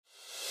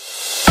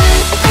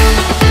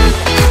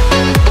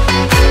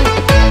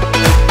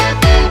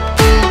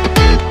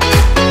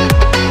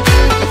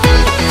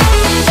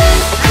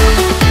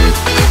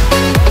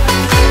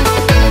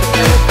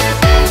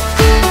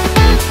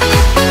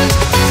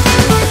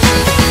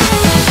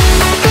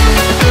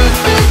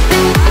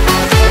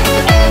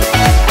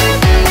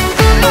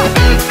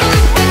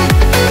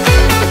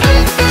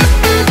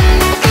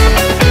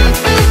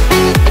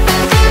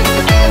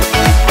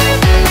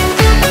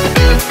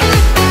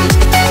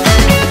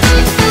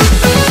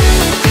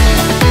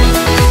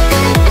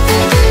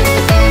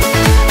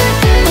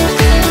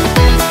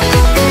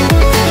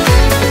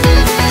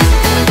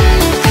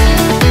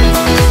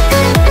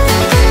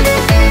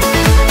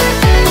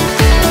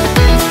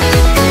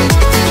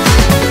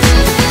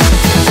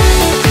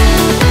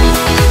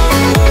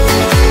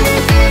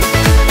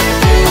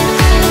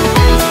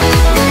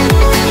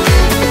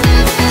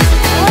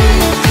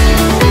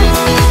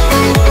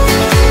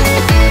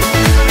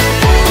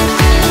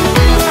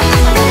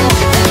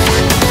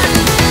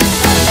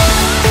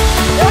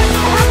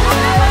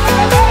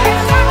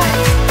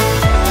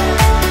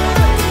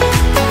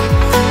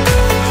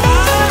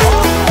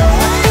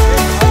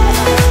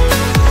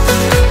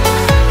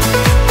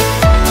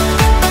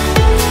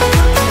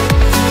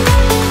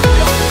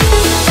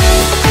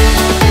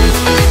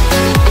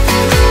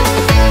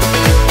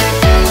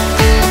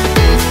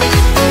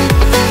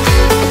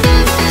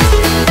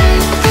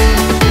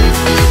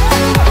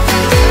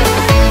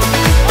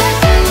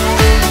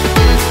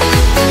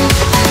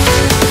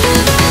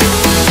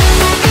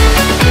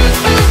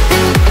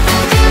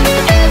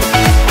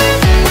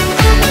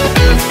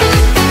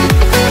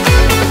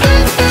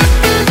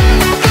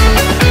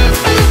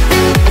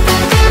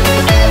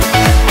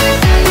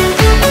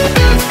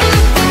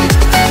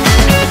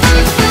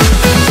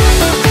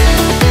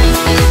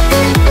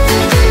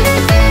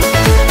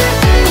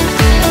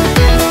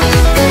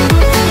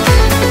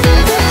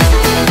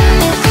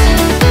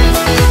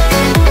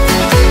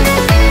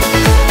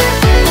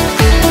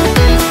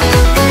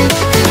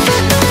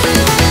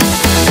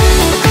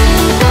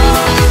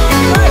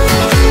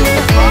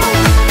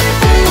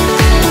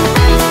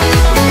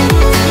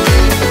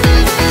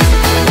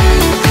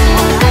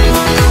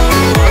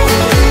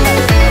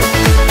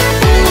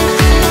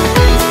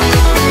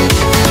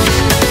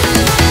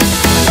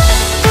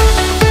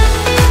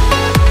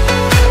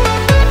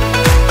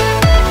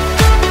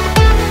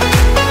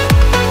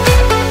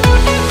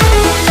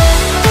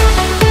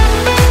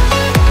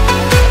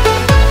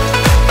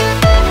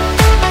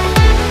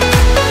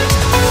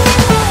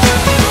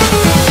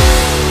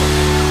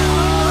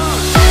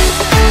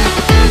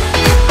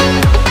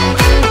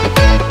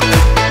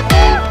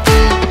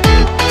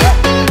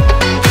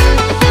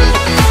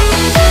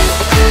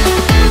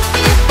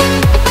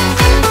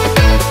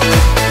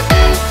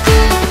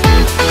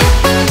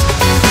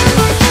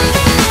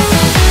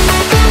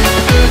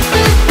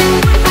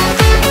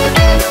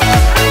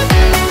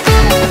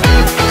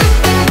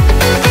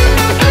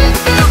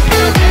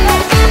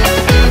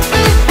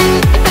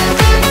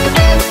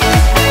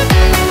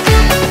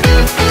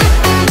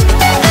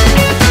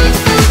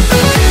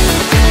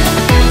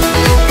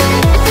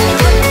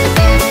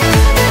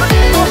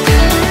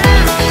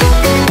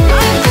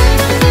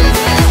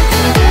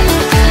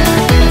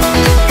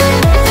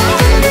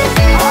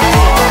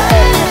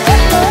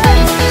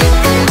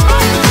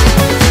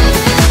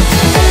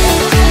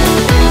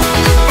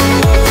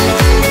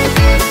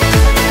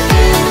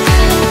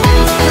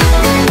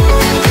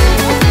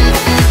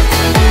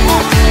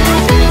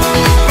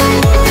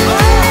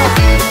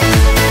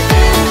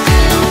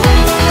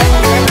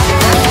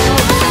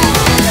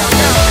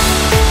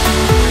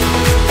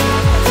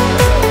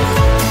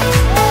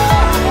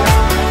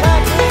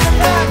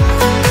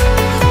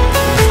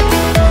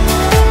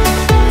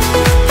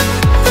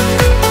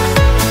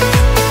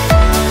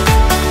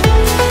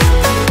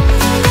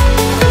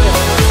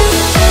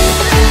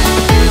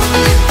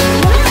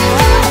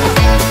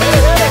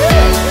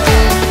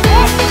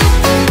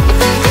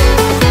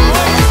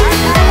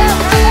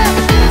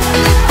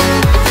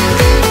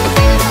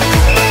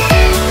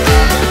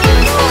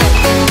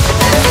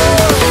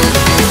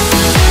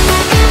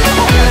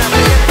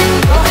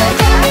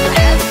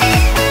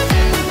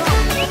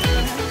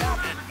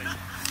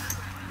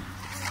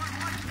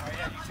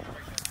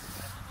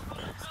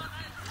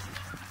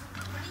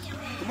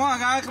Come on,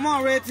 guys. Come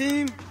on, red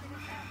team.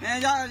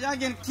 Man, y'all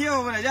getting killed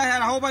over there. Y'all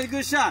had a whole bunch of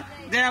good shots.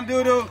 Damn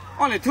doo-doo.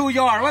 Only 2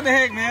 yards. What the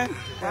heck, man?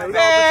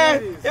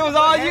 Man, it was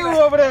all you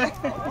over there.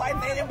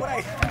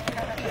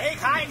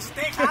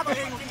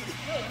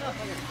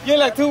 You're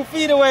like 2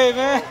 feet away,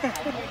 man.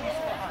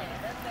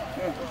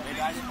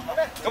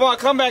 Come on,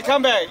 come back.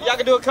 Y'all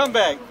can do a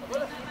comeback.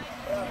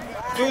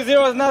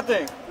 2-0 is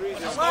nothing.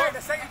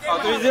 Oh,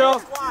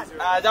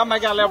 3-0? Y'all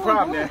might got a little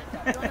problem there.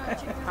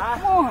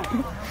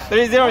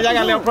 3-0, y'all got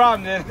a little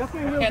problem then.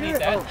 Can't eat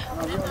that.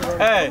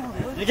 Hey,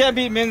 you can't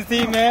beat men's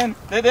team, man.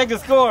 They can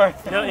score.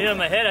 You know, in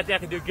my head, I think I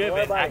can do good,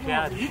 but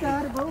actually, you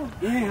got it, bro.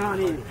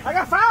 I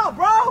got fouled,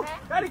 bro.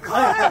 Daddy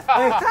called. He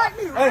attacked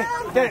me, man.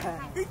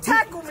 He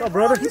tackled me. What's up,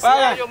 brother? Nice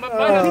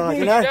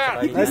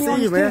to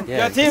see you, man.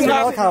 Your team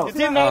knocked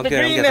the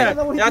green there.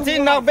 Your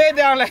team knocked bed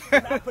down like.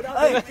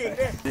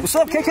 What's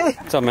up, KK?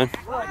 What's up, man?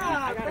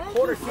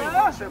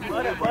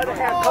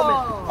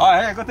 Oh,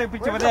 hey, go take a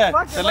picture with that.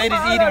 The lady's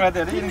eating right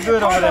there. They're eating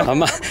good over there.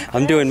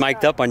 I'm doing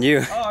mic'd up on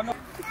you. Oh, no.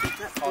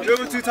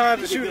 Dribble 2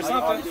 times to shoot or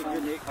something.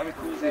 They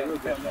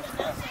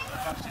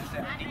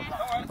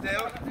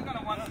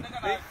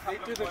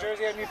threw the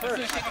jersey at me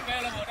first.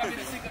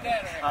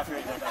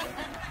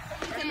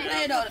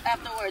 Play it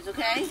afterwards,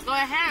 okay? Go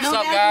ahead. What's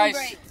up, guys?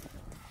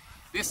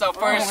 This is our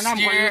first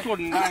year,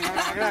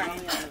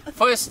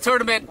 first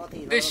tournament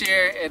this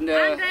year, and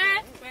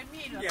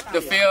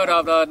the field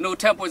of the new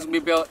temple is gonna be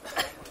built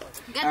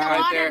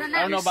right there. I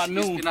don't know about new.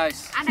 It's gonna be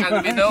nice. It's not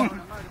gonna be though.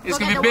 It's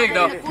gonna be big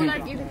though.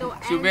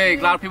 It's too big.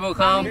 A lot of people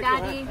come.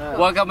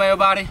 Welcome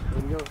everybody.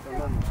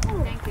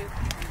 Thank you.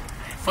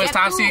 First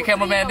time seeing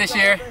cameraman this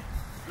year.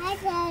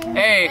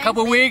 Hey, a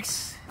couple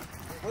weeks.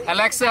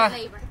 Alexa.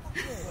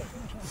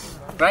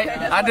 Right?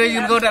 Andre, you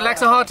gonna go to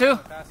Alexa Hall too?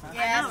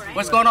 Yes.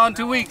 What's going on in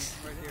 2 weeks?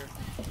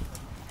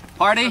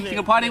 Party? You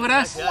can party with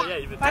us? There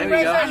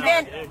we go.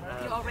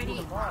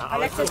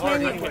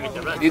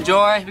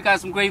 Enjoy. We got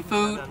some great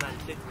food.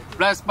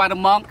 Blessed by the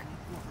monk.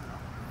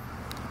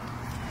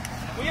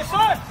 Where's your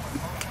son?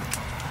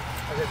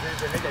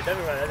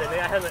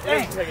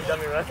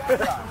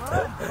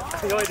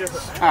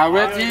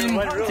 Red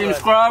team, Team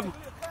Scrub.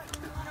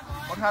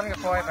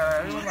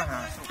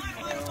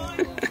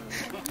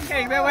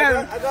 Hey, man,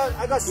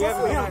 I got shit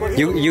for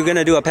him. You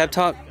gonna do a pep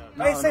talk?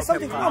 Hey, say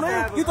something. Come on,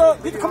 man. You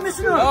the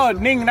commissioner. Oh,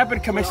 Ning, not been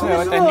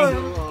commissioner.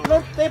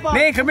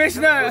 Ning,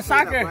 commissioner of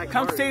soccer.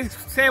 Come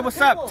say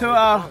what's up to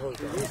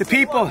the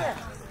people.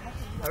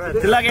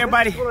 Good luck,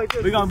 everybody.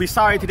 We're gonna be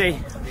sorry today,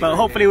 but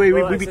hopefully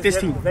we beat this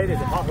team.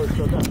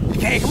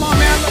 Okay, come on,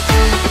 man.